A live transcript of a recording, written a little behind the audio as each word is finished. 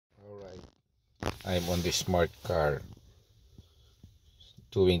I'm on the smart car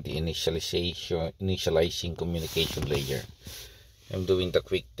doing the initializing communication layer. I'm doing the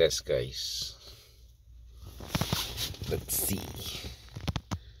quick test, guys. Let's see.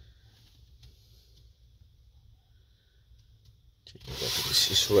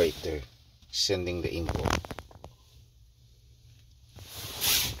 This is right there, sending the info.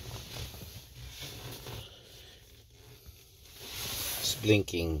 It's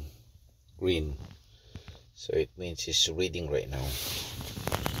blinking green, so it means it's reading right now.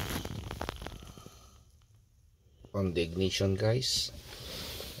 On the ignition, guys,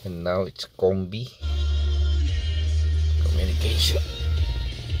 and now it's combi communication.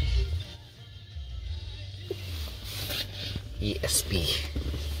 ESP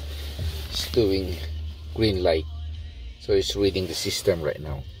is doing green light, so it's reading the system right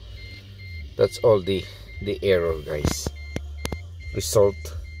now. That's all the error, guys. Result: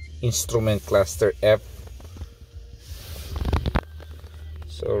 instrument cluster F.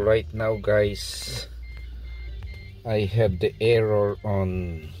 So right now, guys, I have the error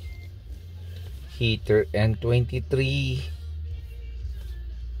on heater N23,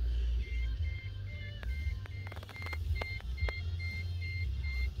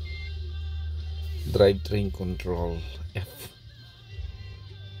 drivetrain control F,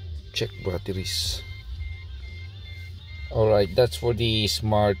 check batteries. Alright, that's for the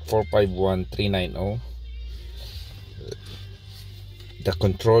Smart 451390. The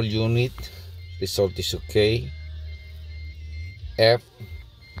control unit result is okay. F,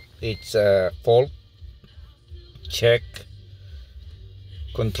 it's a fault, check.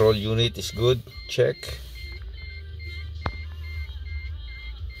 Control unit is good, check.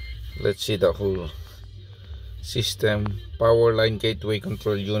 Let's see the whole system. Power line gateway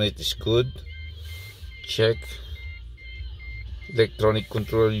control unit is good, check. Electronic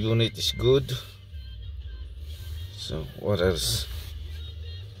control unit is good. So what else?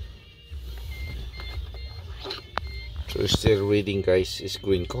 So still reading, guys, is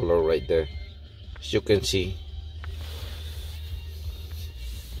green color right there, as you can see.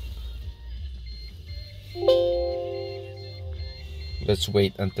 Let's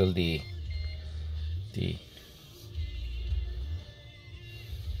wait until the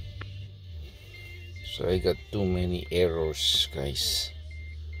so I got too many errors, guys.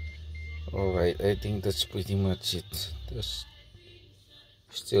 Alright, I think that's pretty much it. Just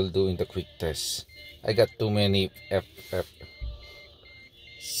still doing the quick test. I got too many FF.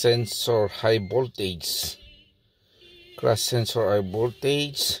 Sensor high voltage, crash sensor high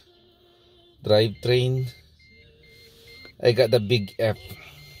voltage, drivetrain. I got the big F.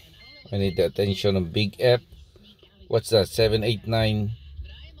 I need the attention of big F. What's that? 789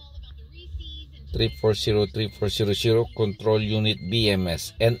 340 3400. Control unit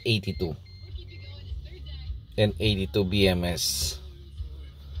BMS N82. N82 BMS.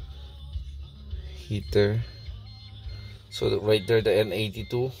 Heater. So right there, the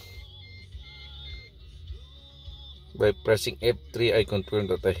N82. By pressing F3, I confirm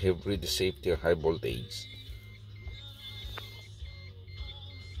that I have read the safety or high voltage.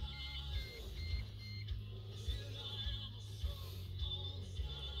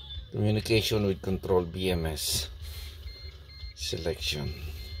 Communication with control BMS. Selection.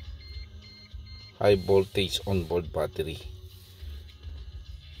 High voltage onboard battery.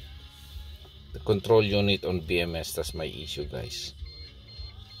 The control unit on BMS, that's my issue, guys.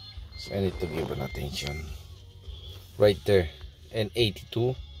 So I need to give an attention. Right there,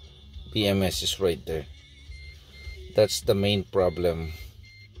 N82 BMS is right there. That's the main problem.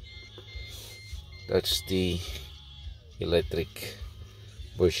 That's the electric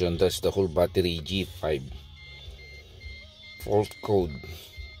version. That's the whole battery G5. Fault code.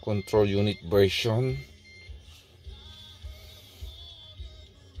 Control unit version.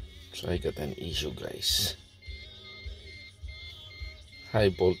 So I got an issue, guys. High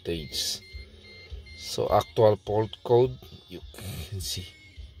voltage. So actual fault code, you can see.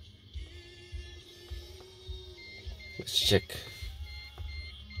 Let's check.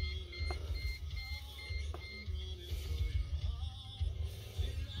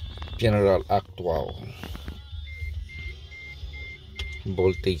 General actual.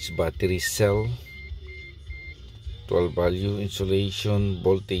 Voltage battery cell. 12 value insulation,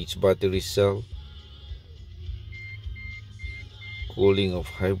 voltage battery cell, cooling of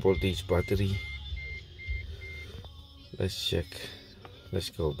high voltage battery. Let's check. Let's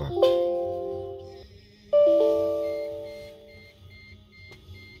go back.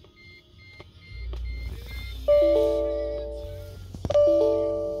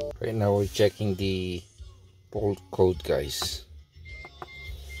 Right now we're checking the fault code, guys.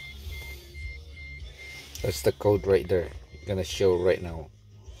 That's the code right there. Gonna show right now.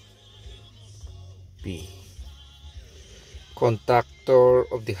 P. Contactor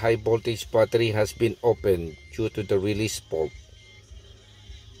of the high voltage battery has been opened due to the release fault.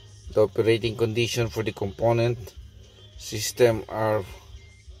 The operating condition for the component system are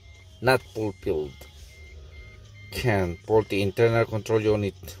not fulfilled. Can faulty internal control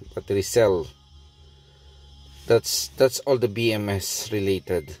unit battery cell. That's all the BMS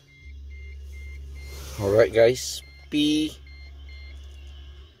related. Alright guys,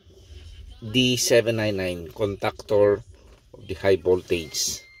 PD799 contactor of the high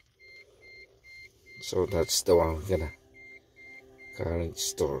voltage. So that's the one we're gonna current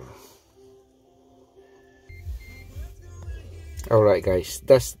store. Alright guys,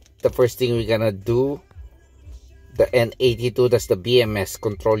 that's the first thing we're gonna do. The N82, that's the BMS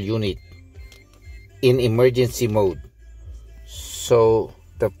control unit in emergency mode. So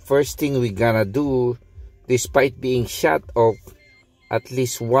the first thing we're gonna do, despite being shut off, at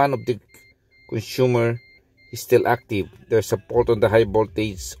least one of the consumer is still active. There's a fault on the high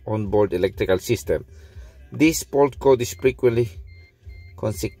voltage onboard electrical system. This fault code is frequently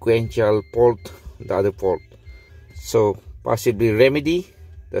consequential fault, the other fault. So possibly remedy,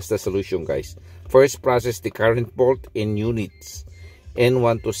 that's the solution guys. First, process the current fault in units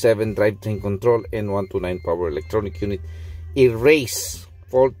N127 drivetrain control, N129 power electronic unit. Erase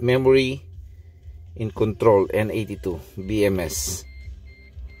fault memory in control, N82 BMS.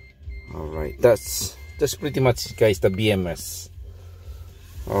 Alright, that's pretty much guys, the BMS.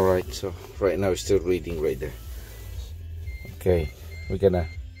 Alright, so right now it's still reading right there. Okay, we're gonna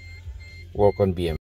work on BMS.